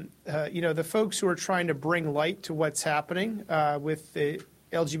folks who are trying to bring light to what's happening with the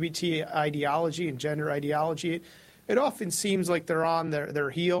LGBT ideology and gender ideology, it often seems like they're on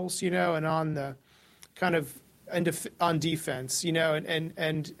their heels, and on the kind of on defense,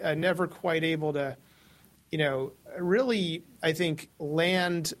 and never quite able to, really, I think,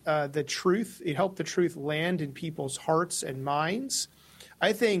 land the truth. It helped the truth land in people's hearts and minds.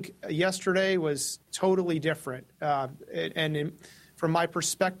 I think yesterday was totally different. From my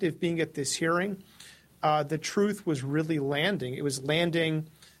perspective, being at this hearing, the truth was really landing. It was landing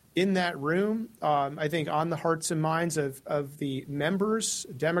in that room, I think, on the hearts and minds of the members,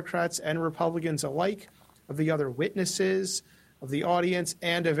 Democrats and Republicans alike, of the other witnesses, of the audience,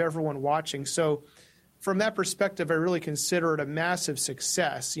 and of everyone watching. So from that perspective, I really consider it a massive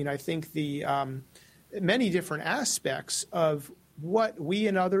success. I think the many different aspects of what we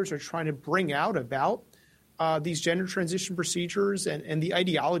and others are trying to bring out about these gender transition procedures and the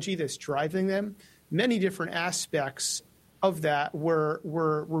ideology that's driving them, many different aspects of that were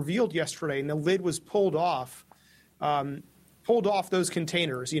revealed yesterday, and the lid was pulled off those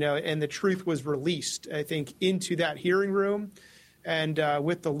containers, and the truth was released, I think, into that hearing room. And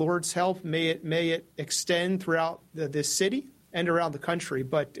with the Lord's help, may it extend throughout this city and around the country.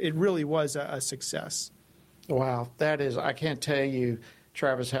 But it really was a success. Wow, I can't tell you,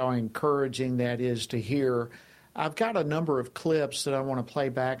 Travis, how encouraging that is to hear. I've got a number of clips that I want to play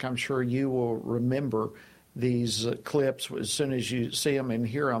back. I'm sure you will remember these clips as soon as you see them and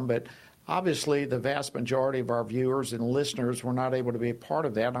hear them. But obviously, the vast majority of our viewers and listeners were not able to be a part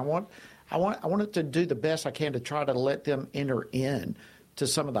of that. I wanted to do the best I can to try to let them enter in to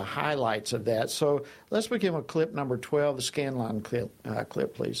some of the highlights of that. So let's begin with clip number 12, the Scanline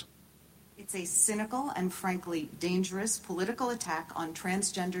clip, please. It's a cynical and frankly dangerous political attack on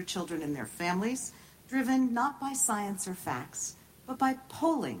transgender children and their families, driven not by science or facts, but by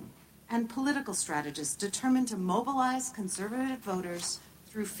polling and political strategists determined to mobilize conservative voters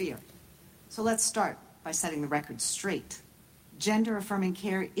through fear. So let's start by setting the record straight. Gender-affirming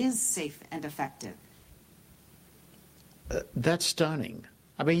care is safe and effective. That's stunning.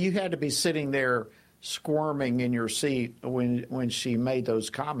 I mean, you had to be sitting there squirming in your seat when she made those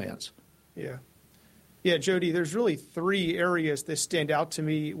comments. Yeah, Jody, there's really three areas that stand out to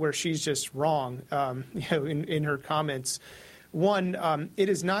me where she's just wrong in her comments. One, it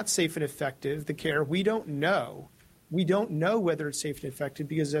is not safe and effective, the care. We don't know. We don't know whether it's safe and effective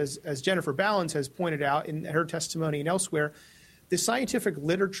because, as Jennifer Ballins has pointed out in her testimony and elsewhere, the scientific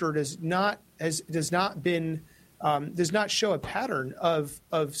literature does not show a pattern of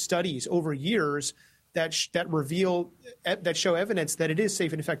studies over years that show evidence that it is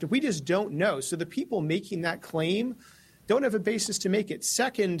safe and effective. We just don't know. So the people making that claim don't have a basis to make it.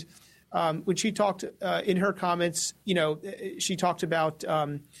 Second, when she talked in her comments, she talked about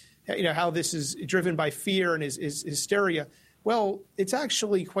how this is driven by fear and is hysteria. Well, it's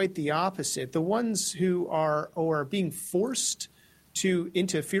actually quite the opposite. The ones who are being forced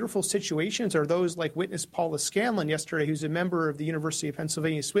into fearful situations are those like witness Paula Scanlon yesterday, who's a member of the University of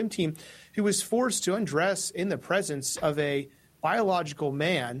Pennsylvania swim team, who was forced to undress in the presence of a biological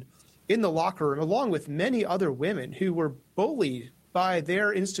man in the locker room, along with many other women who were bullied by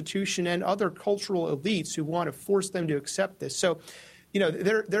their institution and other cultural elites who want to force them to accept this. So,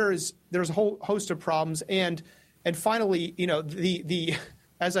 there's a whole host of problems. And finally, the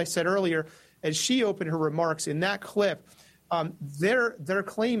as I said earlier, as she opened her remarks in that clip, their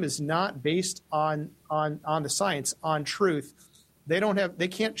claim is not based on the science, on truth. They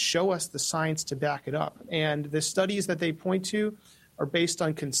can't show us the science to back it up. And the studies that they point to are based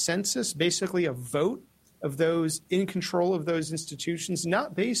on consensus, basically a vote of those in control of those institutions,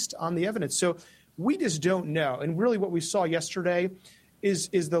 not based on the evidence. So we just don't know. And really what we saw yesterday is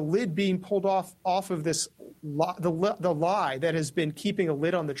the lid being pulled off of this, the lie that has been keeping a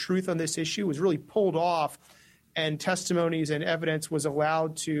lid on the truth on this issue was really pulled off, and testimonies and evidence was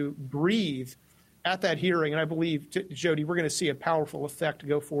allowed to breathe at that hearing. And I believe, Jody, we're going to see a powerful effect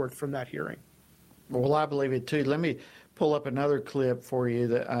go forward from that hearing. Well, I believe it too. Let me pull up another clip for you,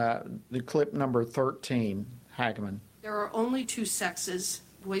 the clip number 13, Hageman. There are only two sexes,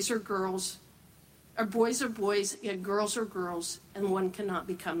 boys are girls, or boys are boys and girls are girls, and one cannot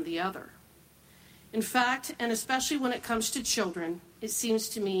become the other. In fact, and especially when it comes to children, it seems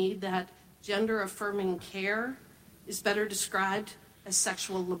to me that gender-affirming care is better described as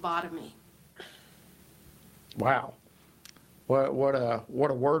sexual lobotomy. Wow. What a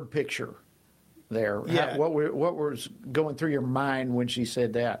word picture there. Yeah. What was going through your mind when she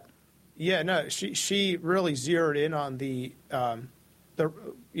said that? Yeah, no, she really zeroed in on the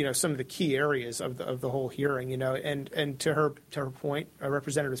some of the key areas of the whole hearing, and to her point,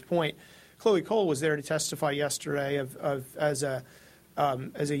 Representative's point, Chloe Cole was there to testify yesterday as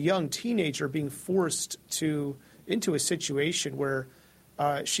a young teenager being forced into a situation where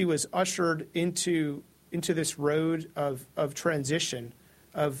she was ushered into this road of transition,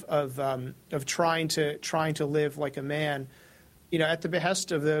 of trying to live like a man, at the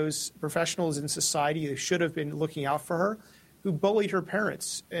behest of those professionals in society who should have been looking out for her, who bullied her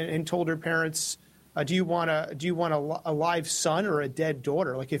parents and told her parents, do you want a live son or a dead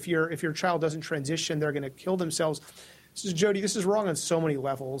daughter? Like if your child doesn't transition, they're going to kill themselves. So Jody, this is wrong on so many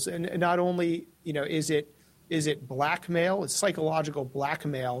levels, and not only is it blackmail, it's psychological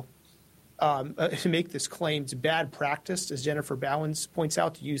blackmail to make this claim. It's bad practice, as Jennifer Bowens points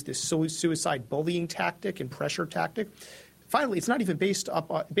out, to use this suicide bullying tactic and pressure tactic. Finally, it's not even based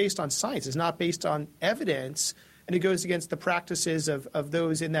on science. It's not based on evidence, and it goes against the practices of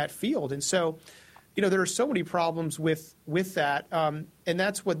those in that field. And so, there are so many problems with that, and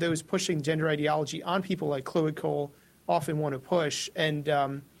that's what those pushing gender ideology on people like Chloe Cole often want to push. And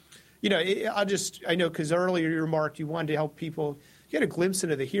I know because earlier you remarked you wanted to help people get a glimpse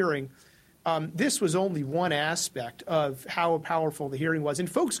into the hearing. This was only one aspect of how powerful the hearing was. And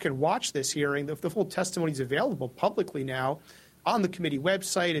folks can watch this hearing. The full testimony is available publicly now on the committee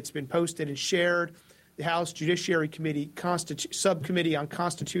website. It's been posted and shared. The House Judiciary Committee Subcommittee on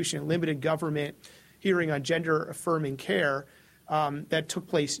Constitution and Limited Government hearing on gender-affirming care that took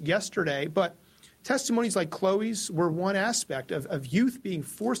place yesterday. But testimonies like Chloe's were one aspect of youth being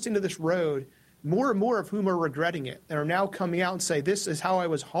forced into this road, more and more of whom are regretting it and are now coming out and say, this is how I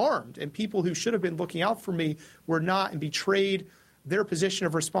was harmed, and people who should have been looking out for me were not and betrayed their position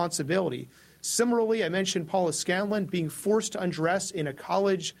of responsibility. Similarly, I mentioned Paula Scanlon being forced to undress in a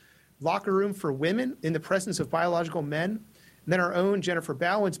college locker room for women in the presence of biological men. And then our own Jennifer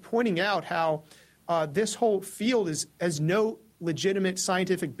Bowens pointing out how this whole field has no legitimate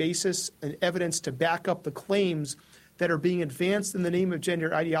scientific basis and evidence to back up the claims that are being advanced in the name of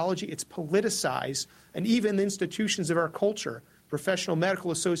gender ideology. It's politicized, and even the institutions of our culture, professional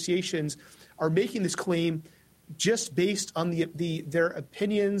medical associations, are making this claim just based on their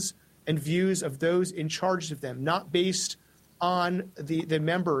opinions and views of those in charge of them, not based on the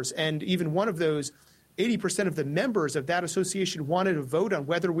members. And even one of those, 80% of the members of that association wanted to vote on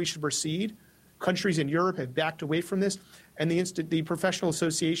whether we should proceed. Countries in Europe have backed away from this, and the professional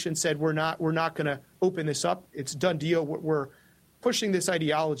association said we're not going to open this up. It's a done deal. We're pushing this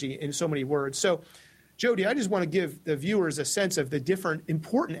ideology in so many words. So, Jody, I just want to give the viewers a sense of the different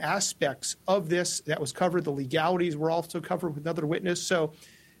important aspects of this that was covered. The legalities were also covered with another witness. So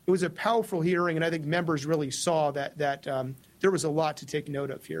it was a powerful hearing, and I think members really saw that there was a lot to take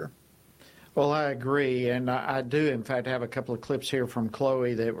note of here. Well, I agree, and I do, in fact, have a couple of clips here from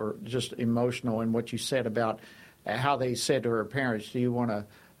Chloe that were just emotional in what you said about how they said to her parents, do you want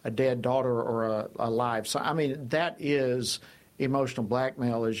a dead daughter or a live son? I mean, that is emotional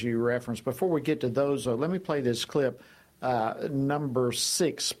blackmail, as you referenced. Before we get to those, let me play this clip, number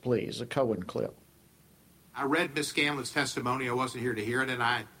 6, please, a Cohen clip. I read Ms. Scanlon's testimony. I wasn't here to hear it, and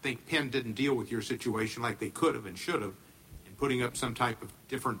I think Penn didn't deal with your situation like they could have and should have in putting up some type of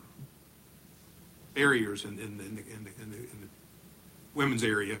different barriers in the women's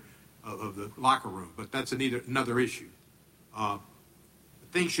area of the locker room. But that's another issue.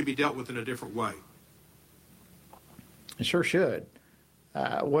 Things should be dealt with in a different way. It sure should.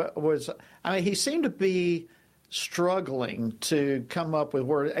 He seemed to be struggling to come up with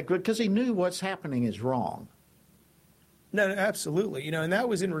words because he knew what's happening is wrong. No, absolutely. And that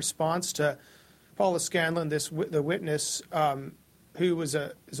was in response to Paula Scanlon, the witness, who is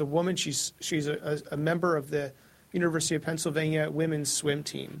a woman. She's a member of the University of Pennsylvania women's swim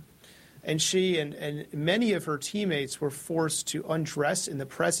team. And she and many of her teammates were forced to undress in the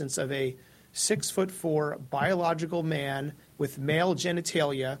presence of a 6'4" biological man with male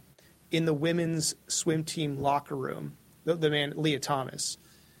genitalia in the women's swim team locker room, the man, Leah Thomas.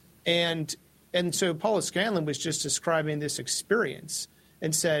 And so Paula Scanlon was just describing this experience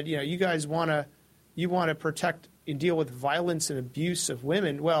and said, you guys want to protect and deal with violence and abuse of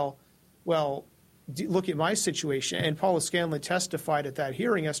women. Well, look at my situation. And Paula Scanlon testified at that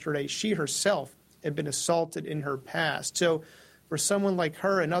hearing yesterday. She herself had been assaulted in her past. So for someone like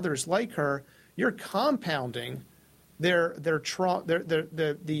her and others like her, you're compounding this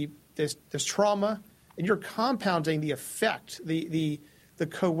trauma, and you're compounding the effect, the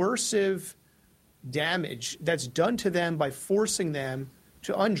coercive damage that's done to them by forcing them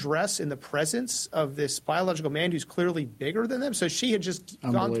to undress in the presence of this biological man who's clearly bigger than them. So she had just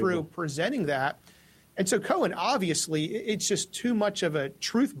gone through presenting that. And so Cohen, obviously, it's just too much of a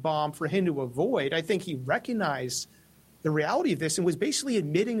truth bomb for him to avoid. I think he recognized the reality of this and was basically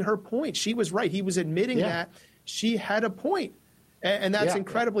admitting her point. She was right. He was admitting that she had a point. And that's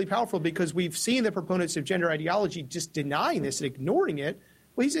incredibly powerful, because we've seen the proponents of gender ideology just denying this and ignoring it.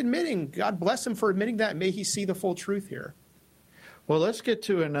 Well, he's admitting, God bless him for admitting that. May he see the full truth here. Well, let's get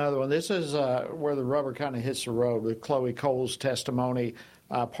to another one. This is where the rubber kind of hits the road with Chloe Cole's testimony,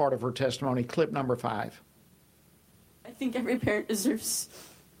 part of her testimony, clip number 5. I think every parent deserves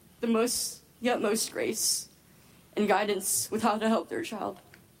the utmost grace and guidance with how to help their child.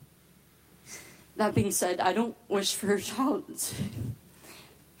 That being said, I don't wish for her child to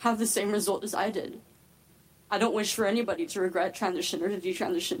have the same result as I did. I don't wish for anybody to regret transition or to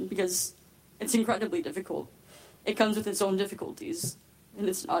detransition, because it's incredibly difficult. It comes with its own difficulties, and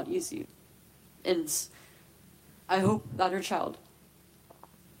it's not easy. And I hope that her child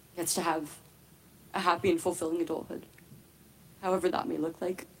gets to have a happy and fulfilling adulthood, however that may look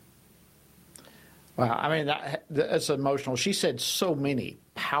like. Wow, I mean, that's emotional. She said so many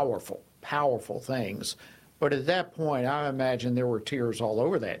powerful things. But at that point, I imagine there were tears all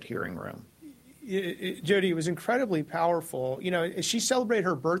over that hearing room. Jody, it was incredibly powerful. You know, she celebrated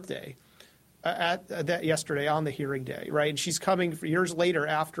her birthday that yesterday on the hearing day, right? And she's coming years later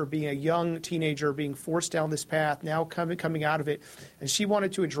after being a young teenager, being forced down this path, now coming out of it. And she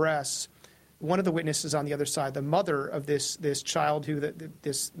wanted to address one of the witnesses on the other side, the mother of this child who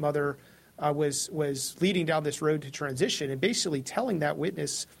this mother was leading down this road to transition, and basically telling that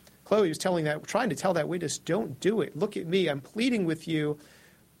witness, Chloe was trying to tell that witness, don't do it. Look at me. I'm pleading with you.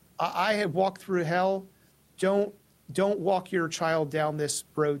 I have walked through hell. Don't walk your child down this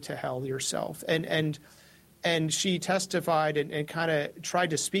road to hell yourself. And she testified and kind of tried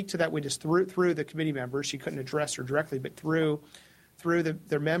to speak to that witness through the committee members. She couldn't address her directly, but through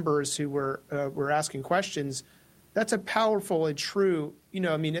their members who were asking questions. That's a powerful and true,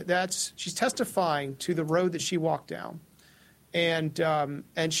 she's testifying to the road that she walked down. And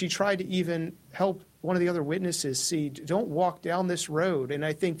she tried to even help one of the other witnesses see, don't walk down this road. And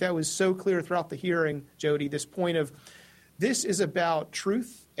I think that was so clear throughout the hearing, Jody, this point of this is about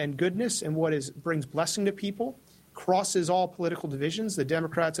truth and goodness and what brings blessing to people, crosses all political divisions. The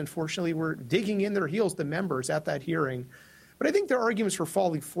Democrats, unfortunately, were digging in their heels, the members at that hearing. But I think their arguments were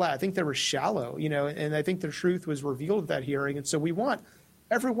falling flat. I think they were shallow, and I think the truth was revealed at that hearing. And so we want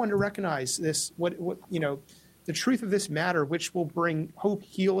everyone to recognize this, the truth of this matter, which will bring hope,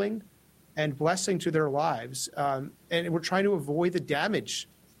 healing, and blessing to their lives. And we're trying to avoid the damage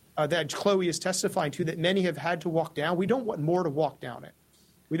that Chloe is testifying to, that many have had to walk down. We don't want more to walk down it.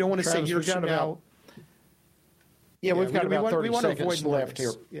 We don't want to say years from now. We've got about 30 seconds left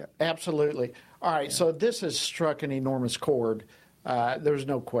here. Yeah. Absolutely. All right, so this has struck an enormous chord. There's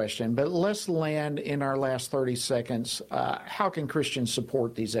no question. But let's land in our last 30 seconds. How can Christians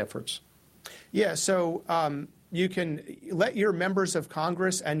support these efforts? Yeah, so you can let your members of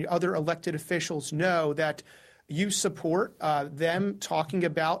Congress and other elected officials know that you support them talking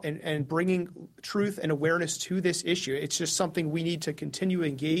about and bringing truth and awareness to this issue. It's just something we need to continue to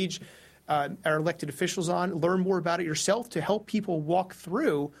engage our elected officials on, learn more about it yourself to help people walk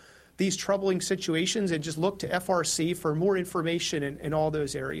through these troubling situations, and just look to FRC for more information in all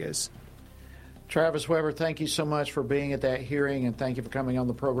those areas. Travis Weber, thank you so much for being at that hearing, and thank you for coming on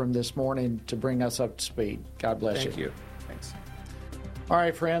the program this morning to bring us up to speed. God bless you. Thank you. Thanks. All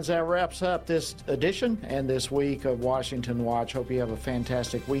right, friends, that wraps up this edition and this week of Washington Watch. Hope you have a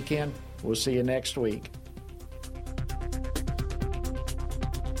fantastic weekend. We'll see you next week.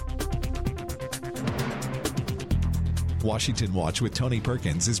 Washington Watch with Tony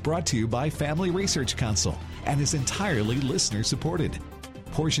Perkins is brought to you by Family Research Counsel and is entirely listener-supported.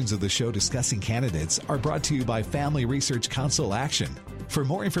 Portions of the show discussing candidates are brought to you by Family Research Counsel Action. For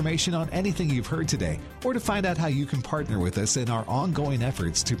more information on anything you've heard today, or to find out how you can partner with us in our ongoing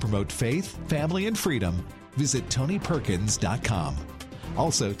efforts to promote faith, family, and freedom, visit TonyPerkins.com.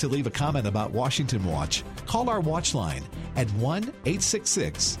 Also, to leave a comment about Washington Watch, call our watch line at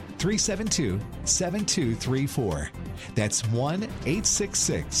 1-866-372-7234. That's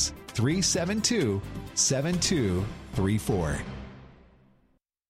 1-866-372-7234.